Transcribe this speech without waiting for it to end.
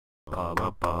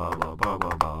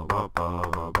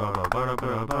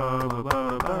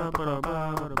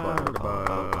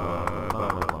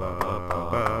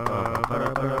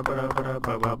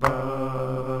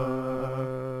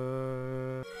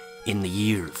In the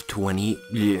year of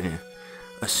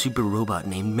a super robot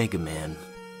named Mega Man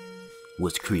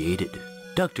was created.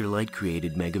 Dr. Light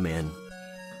created Mega Man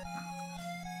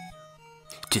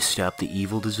to stop the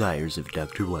evil desires of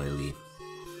Dr. Wily.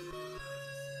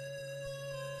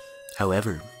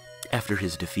 However, after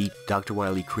his defeat, Dr.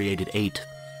 Wily created 8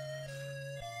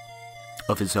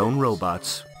 of his own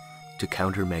robots to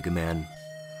counter Mega Man.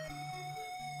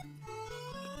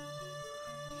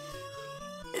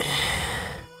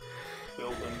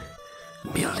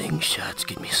 Building shots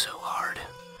get me so hard.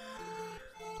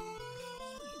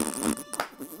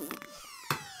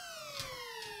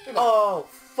 Oh,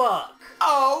 fuck.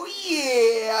 Oh,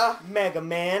 yeah! Mega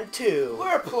Man 2.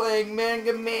 We're playing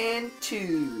Mega Man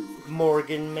 2.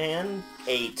 Morgan Man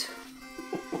 8.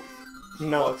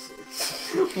 No, it's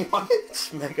What?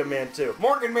 it's Mega Man 2.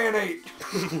 Morgan Man 8.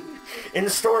 In the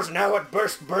stores now at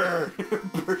Burst Burn.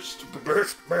 Burst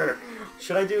Burn.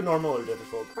 Should I do normal or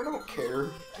difficult? I don't care.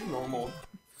 Do normal.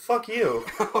 Fuck you.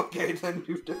 Okay, then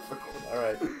do difficult.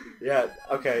 Alright. Yeah,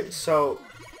 okay, so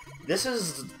this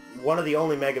is one of the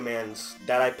only Mega Mans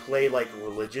that I play, like,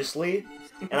 religiously.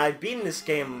 And I've beaten this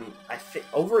game, I think,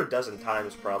 over a dozen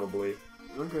times, probably.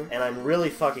 Okay. And I'm really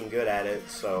fucking good at it,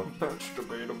 so... That's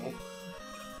debatable.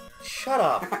 Shut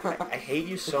up. I hate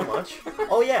you so much.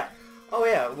 Oh, yeah.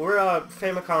 We're,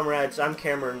 Famicomrades. I'm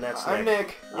Cameron, that's Nick. I'm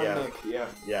Nick. Yeah. I'm Nick, yeah.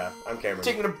 Yeah, I'm Cameron.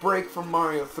 Taking a break from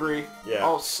Mario 3. Yeah.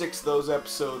 All 6 of those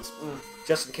episodes.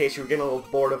 Just in case you were getting a little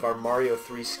bored of our Mario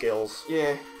 3 skills.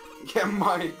 Yeah. Yeah,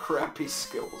 my crappy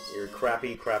skills. Your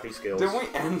crappy skills. Didn't we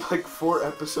end like 4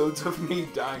 episodes of me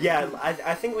dying? Yeah,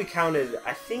 I think we counted,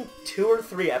 I think 2 or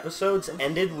 3 episodes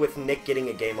ended with Nick getting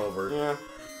a game over. Yeah.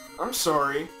 I'm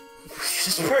sorry.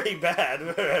 It's pretty bad.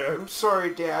 I'm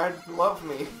sorry, Dad. Love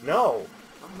me. No.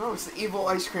 Oh, no, it's the evil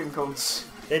ice cream cones.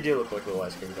 They do look like little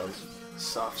ice cream cones.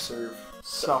 Soft serve.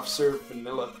 Soft serve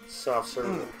vanilla. Soft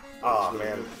serve. Aw,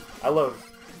 man. I love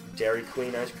Dairy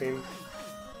Queen ice cream.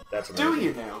 That's amazing. Do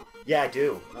you now? Yeah, I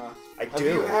do. I do.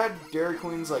 Have you had Dairy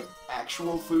Queen's, like,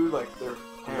 actual food? Like, their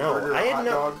hamburger No, I had hot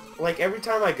no... dog? Like, every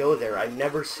time I go there, I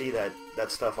never see that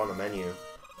stuff on the menu.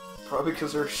 Probably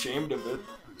because they're ashamed of it.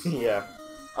 Yeah.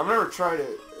 I've never tried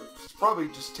it. It probably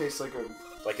just tastes like a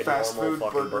fast normal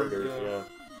food fucking burger. Yeah.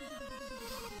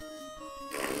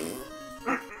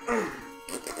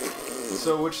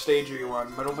 So which stage are you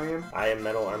on? Metal Man? I am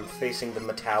Metal. I'm facing the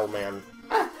Metal Man.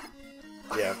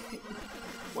 Yeah.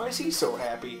 Why is he so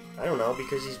happy? I don't know,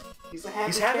 because He's a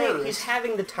happy terrorist. he's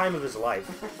having the time of his life.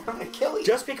 I'm gonna kill you.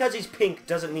 Just because he's pink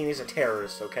doesn't mean he's a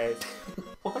terrorist, okay?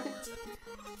 What?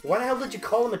 Why the hell did you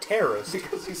call him a terrorist?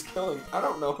 Because he's killing. I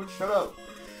don't know. Shut up.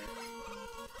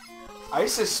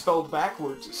 ISIS spelled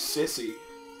backwards is sissy.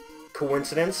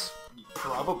 Coincidence?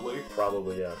 Probably.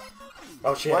 Probably, yeah.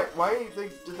 Oh shit. Why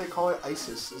did they call it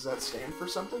ISIS? Does that stand for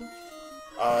something?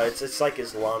 It's like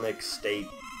Islamic State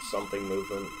something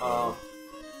movement.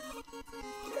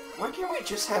 Why can't we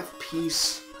just have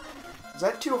peace? Is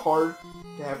that too hard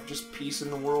to have just peace in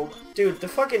the world? Dude, the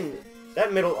fucking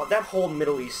that whole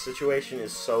Middle East situation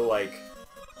is so like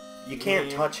you can't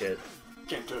touch it.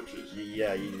 Can't touch it.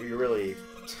 Yeah, you really.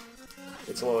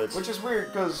 It's a little. Which is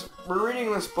weird because we're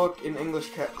reading this book in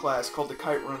English class called The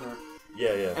Kite Runner.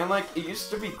 Yeah, yeah. And like it used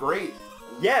to be great.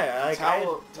 Yeah, like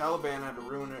Taliban had to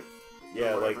ruin it.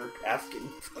 Yeah, like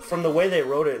from the way they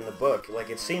wrote it in the book, like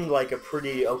it seemed like a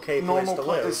pretty okay place to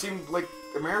live. It seemed like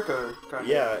America kind of.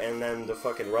 Yeah, and then the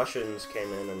fucking Russians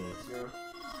came in and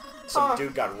some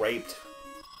dude got raped.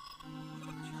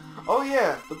 Oh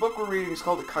yeah, the book we're reading is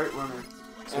called The Kite Runner.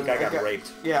 Some guy got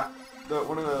raped. Yeah,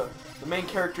 one of the main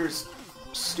character's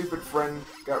stupid friend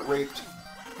got raped,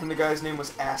 and the guy's name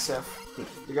was Asif.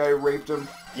 The guy who raped him.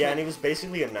 Yeah, and he was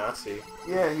basically a Nazi.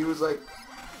 Yeah, he was like,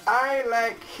 I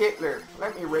like Hitler.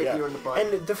 Let me rape you in the butt.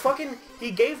 And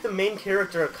he gave the main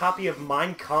character a copy of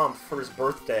Mein Kampf for his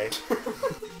birthday.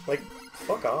 Like,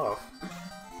 fuck off.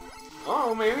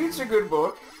 Oh, maybe it's a good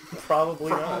book.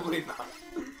 Probably not. Probably not.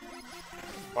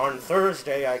 On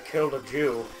Thursday, I killed a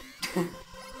Jew.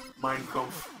 Mein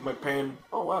Kampf. My pen.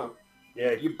 Oh, wow.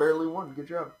 Yeah. You barely won. Good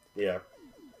job. Yeah.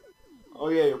 Oh,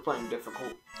 yeah, you're playing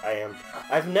difficult. I am.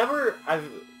 I've never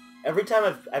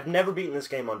beaten this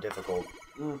game on difficult.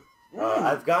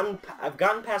 I've gotten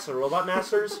past the Robot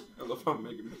Masters. I love how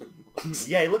Mega Man looks.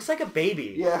 Yeah, he looks like a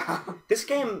baby. Yeah. This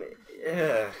game...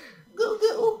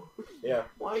 Go. Yeah.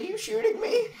 Why are you shooting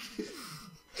me?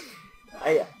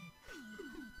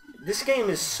 this game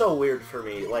is so weird for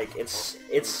me. Like, it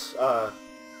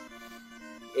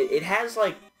has,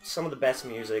 like, some of the best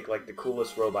music, like the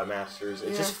coolest Robot Masters.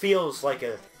 It just feels like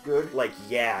a... Good? Like,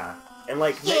 yeah. And,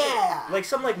 like... Yeah! Like,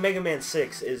 something like Mega Man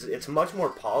 6 it's much more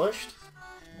polished,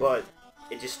 but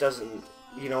it just doesn't...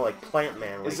 You know, like Plant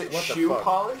Man. Like, is it what shoe the fuck?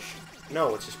 polished?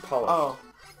 No, it's just polished. Oh.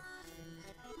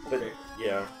 But, Okay.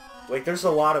 yeah. Like, there's a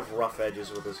lot of rough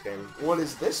edges with this game. What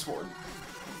is this one?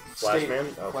 Flashman?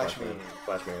 Oh, Flashman.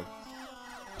 Flashman.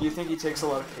 Do you think he takes a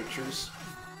lot of pictures?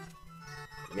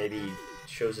 Maybe he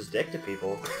shows his dick to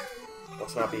people.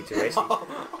 Let's not be too racy.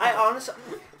 I honestly...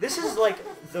 This is like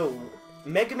the...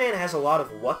 Mega Man has a lot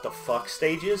of what the fuck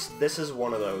stages. This is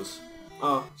one of those.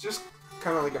 Oh, it's just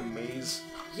kind of like a maze.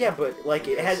 Yeah, but like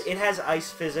it has ice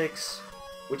physics,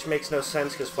 which makes no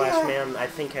sense because Flashman I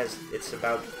think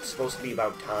supposed to be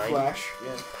about time. Flash,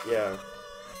 yeah. Yeah.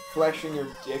 Flashing your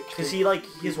dick. Because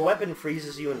his weapon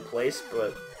freezes you in place,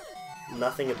 but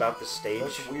nothing about the stage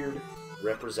That's weird.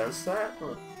 represents that.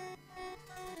 Huh.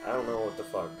 I don't know what the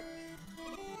fuck.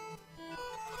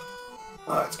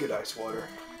 Oh, that's good ice water.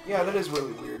 Yeah, that is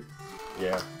really weird.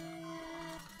 Yeah.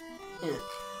 Here.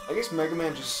 I guess Mega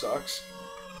Man just sucks.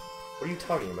 What are you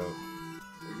talking about?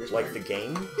 Like the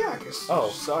game? Yeah, I guess it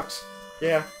just sucks.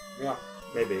 Yeah. Yeah.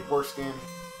 Maybe. Worst game.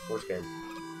 Worst game.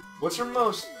 What's your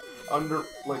most the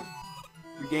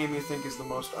game you think is the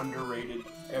most underrated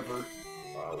ever?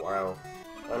 Wow.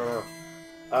 I don't know.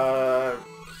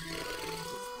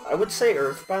 I would say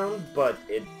Earthbound, but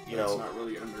it, you know... It's not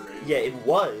really underrated. Yeah, it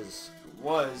was. It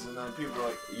was, and then people were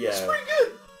like, Yeah. it's pretty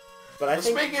good! But I Let's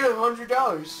think... make it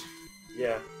 $100!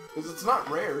 Yeah. Because it's not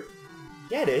rare.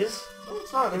 Yeah, it is. No,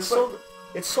 it's not.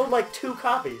 It sold like 2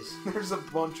 copies. There's a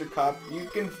bunch of copies. You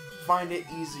can find it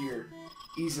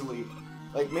easily.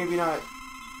 Like, maybe not,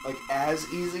 like, as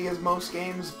easy as most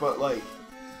games, but, like...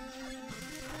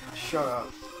 Shut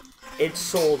up. It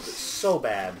sold so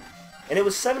bad. And it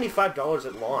was $75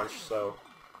 at launch, so...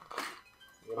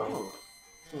 You know. Oh.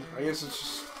 I guess it's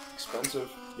just expensive.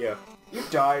 Yeah. You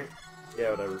died.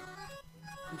 Yeah, whatever.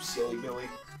 You silly Billy.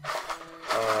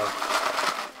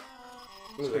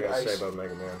 What was I gonna say about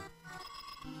Mega Man?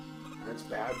 That's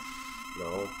bad.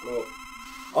 No. Well,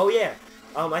 oh yeah.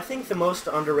 I think the most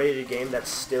underrated game that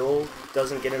still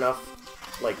doesn't get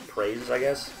enough, like, praise, I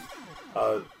guess.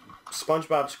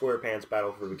 SpongeBob SquarePants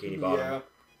Battle for Bikini Bottom. Yeah.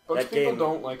 But people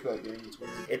don't like that game. It's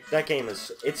weird. That game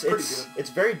is it's good.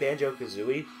 very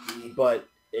Banjo-Kazooie, but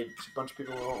There's a bunch of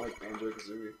people who don't like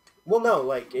Banjo-Kazooie. Well, no,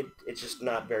 like it's just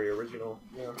not very original.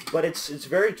 Yeah. But it's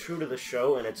very true to the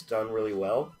show and it's done really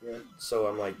well. Yeah. So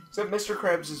I'm like. Except Mr.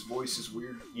 Krabs' voice is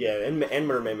weird. Yeah, and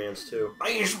Mermaid Man's too.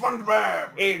 Hey,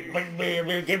 SpongeBob!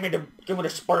 Give me the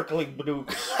sparkling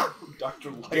bloops.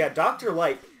 Dr. Light. Yeah, Dr.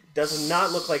 Light does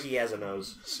not look like he has a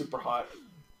nose. Super hot.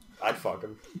 I'd fuck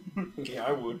him. Yeah,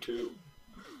 I would too.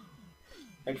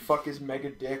 I'd fuck his mega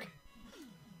dick.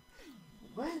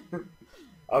 What?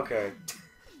 Okay.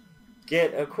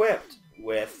 Get equipped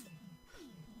with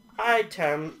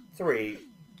item 3.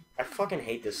 I fucking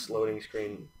hate this loading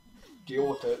screen. Deal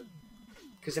with it.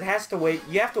 Because it has to wait.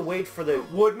 You have to wait for the...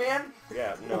 Woodman?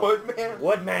 Yeah, no. Woodman?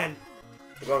 Woodman!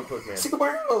 We're going Woodman. Is he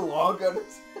wearing a log on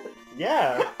his head?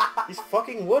 Yeah, he's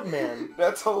fucking Woodman.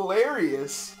 That's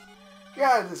hilarious.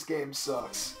 God, this game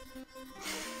sucks.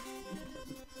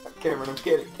 Cameron, I'm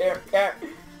kidding. Cameron.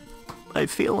 My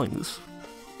feelings.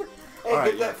 Hey,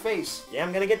 Alright, get that face. Yeah,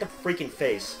 I'm gonna get the freaking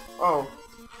face. Oh.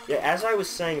 Yeah, as I was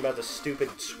saying about the stupid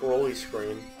scrolly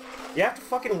screen, you have to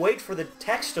fucking wait for the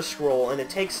text to scroll, and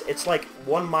it's like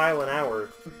 1 mile an hour,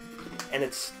 and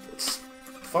it's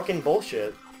fucking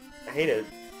bullshit. I hate it.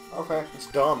 Okay. It's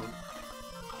dumb.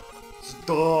 It's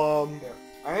dumb. Yeah.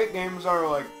 I hate games that are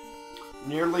like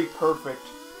nearly perfect.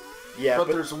 Yeah, but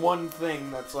there's one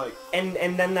thing that's like... And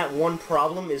then that one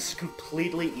problem is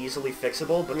completely easily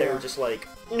fixable, but they Yeah. were just like,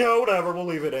 no, whatever, we'll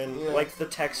leave it in. Yeah. Like the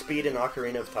text speed in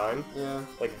Ocarina of Time. Yeah.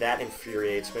 Like, that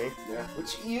infuriates me. Yeah.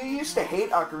 Which, you used to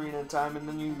hate Ocarina of Time, and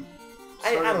then you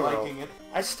I started don't liking know. it.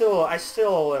 I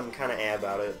still am kind of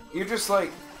about it. You're just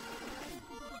like...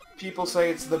 People say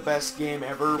it's the best game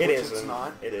ever, which it's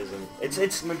not. It isn't.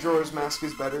 It's Majora's Mask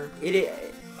is better.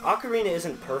 Ocarina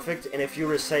isn't perfect, and if you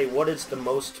were to say what is the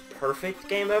most perfect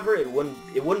game ever, it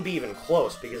wouldn't be even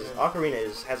close, because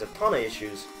Ocarina has a ton of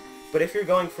issues. But if you're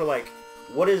going for like,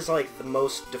 what is like the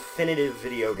most definitive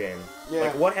video game? Yeah.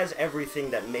 Like what has everything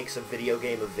that makes a video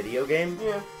game?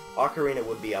 Yeah. Ocarina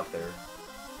would be up there.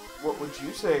 What would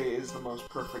you say is the most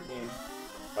perfect game?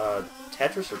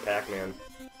 Tetris or Pac-Man?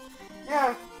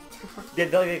 Yeah.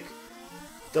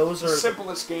 Those The are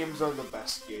simplest games are the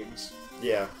best games.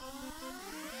 Yeah.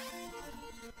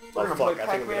 We're gonna fuck, play I think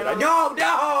I'm Pac-Man gonna die. on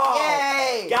No!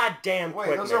 Yay! Goddamn Wait,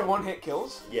 quick, those man. are one-hit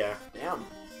kills? Yeah. Damn.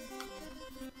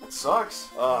 That sucks.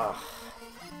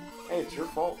 Hey, it's your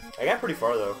fault. I got pretty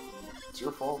far, though. It's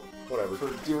your fault. Whatever.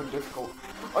 For doing difficult.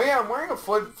 Oh yeah, I'm wearing a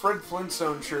Fred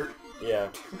Flintstone shirt. Yeah.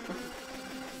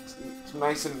 It's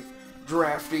nice and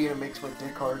drafty and it makes my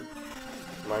dick hard.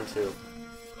 Mine too.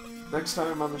 Next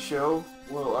time on the show,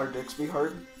 will our dicks be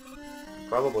hard?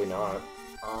 Probably not.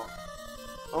 Oh.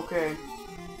 Okay.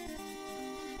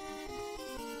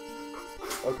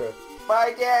 Okay.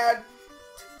 Bye, Dad!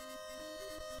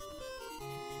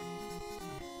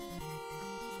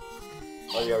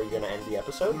 Are you gonna end the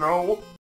episode? No.